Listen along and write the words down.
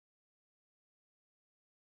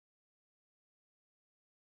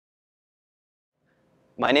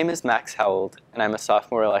My name is Max Howald, and I'm a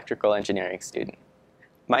sophomore electrical engineering student.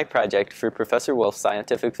 My project for Professor Wolf's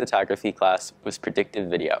scientific photography class was predictive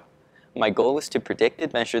video. My goal was to predict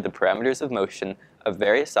and measure the parameters of motion of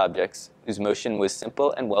various objects whose motion was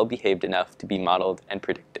simple and well-behaved enough to be modeled and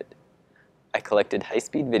predicted. I collected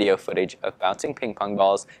high-speed video footage of bouncing ping pong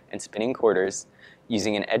balls and spinning quarters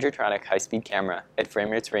using an Edgertronic high-speed camera at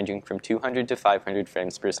frame rates ranging from 200 to 500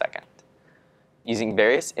 frames per second. Using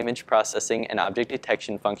various image processing and object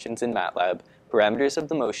detection functions in MATLAB, parameters of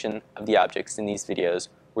the motion of the objects in these videos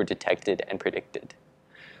were detected and predicted.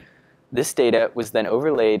 This data was then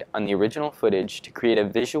overlaid on the original footage to create a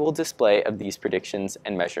visual display of these predictions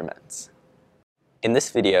and measurements. In this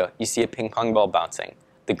video, you see a ping pong ball bouncing.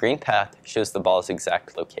 The green path shows the ball's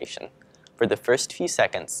exact location. For the first few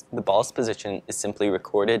seconds, the ball's position is simply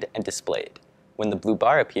recorded and displayed. When the blue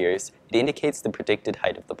bar appears, it indicates the predicted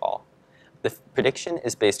height of the ball. The prediction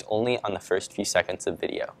is based only on the first few seconds of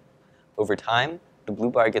video. Over time, the blue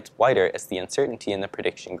bar gets wider as the uncertainty in the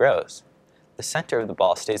prediction grows. The center of the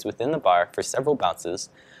ball stays within the bar for several bounces,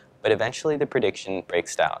 but eventually the prediction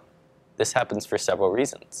breaks down. This happens for several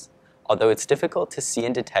reasons. Although it's difficult to see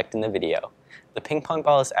and detect in the video, the ping pong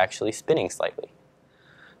ball is actually spinning slightly.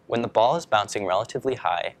 When the ball is bouncing relatively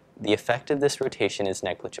high, the effect of this rotation is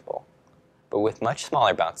negligible. But with much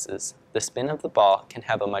smaller bounces, the spin of the ball can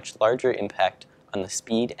have a much larger impact on the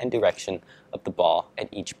speed and direction of the ball at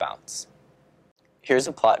each bounce. Here's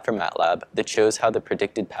a plot from MATLAB that shows how the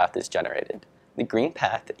predicted path is generated. The green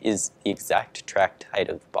path is the exact tracked height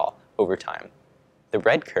of the ball over time. The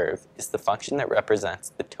red curve is the function that represents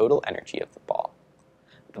the total energy of the ball.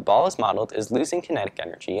 The ball is modeled as losing kinetic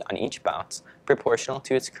energy on each bounce proportional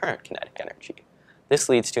to its current kinetic energy. This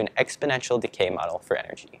leads to an exponential decay model for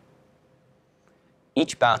energy.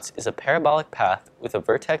 Each bounce is a parabolic path with a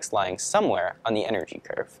vertex lying somewhere on the energy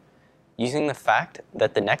curve. Using the fact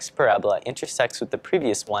that the next parabola intersects with the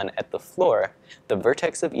previous one at the floor, the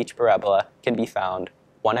vertex of each parabola can be found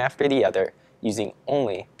one after the other using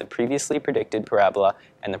only the previously predicted parabola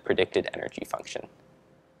and the predicted energy function.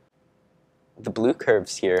 The blue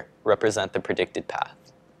curves here represent the predicted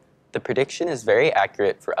path. The prediction is very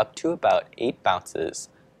accurate for up to about 8 bounces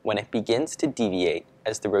when it begins to deviate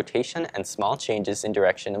as the rotation and small changes in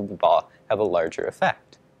direction of the ball have a larger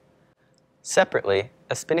effect. Separately,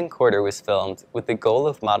 a spinning quarter was filmed with the goal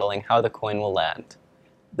of modeling how the coin will land.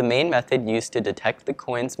 The main method used to detect the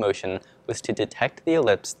coin's motion was to detect the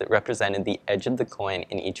ellipse that represented the edge of the coin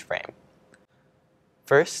in each frame.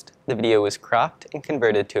 First, the video was cropped and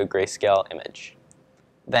converted to a grayscale image.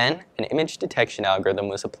 Then, an image detection algorithm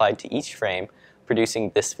was applied to each frame, producing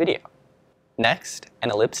this video. Next,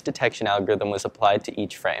 an ellipse detection algorithm was applied to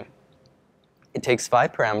each frame. It takes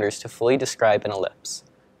 5 parameters to fully describe an ellipse: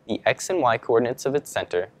 the x and y coordinates of its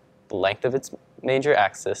center, the length of its major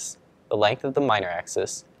axis, the length of the minor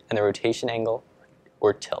axis, and the rotation angle,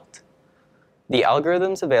 or tilt. The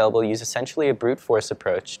algorithms available use essentially a brute force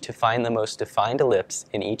approach to find the most defined ellipse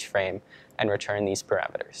in each frame and return these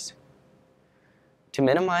parameters. To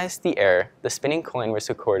minimize the error, the spinning coin was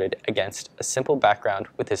recorded against a simple background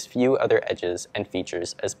with as few other edges and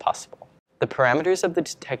features as possible. The parameters of the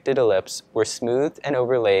detected ellipse were smoothed and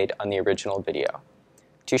overlaid on the original video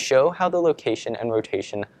to show how the location and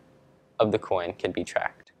rotation of the coin can be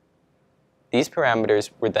tracked. These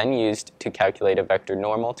parameters were then used to calculate a vector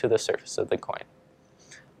normal to the surface of the coin.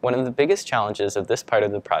 One of the biggest challenges of this part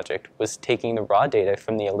of the project was taking the raw data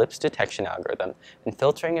from the ellipse detection algorithm and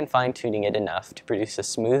filtering and fine-tuning it enough to produce a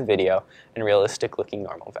smooth video and realistic-looking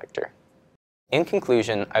normal vector. In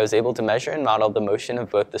conclusion, I was able to measure and model the motion of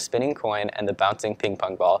both the spinning coin and the bouncing ping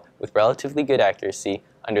pong ball with relatively good accuracy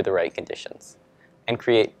under the right conditions, and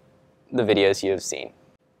create the videos you have seen.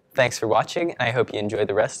 Thanks for watching, and I hope you enjoy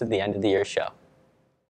the rest of the end of the year show.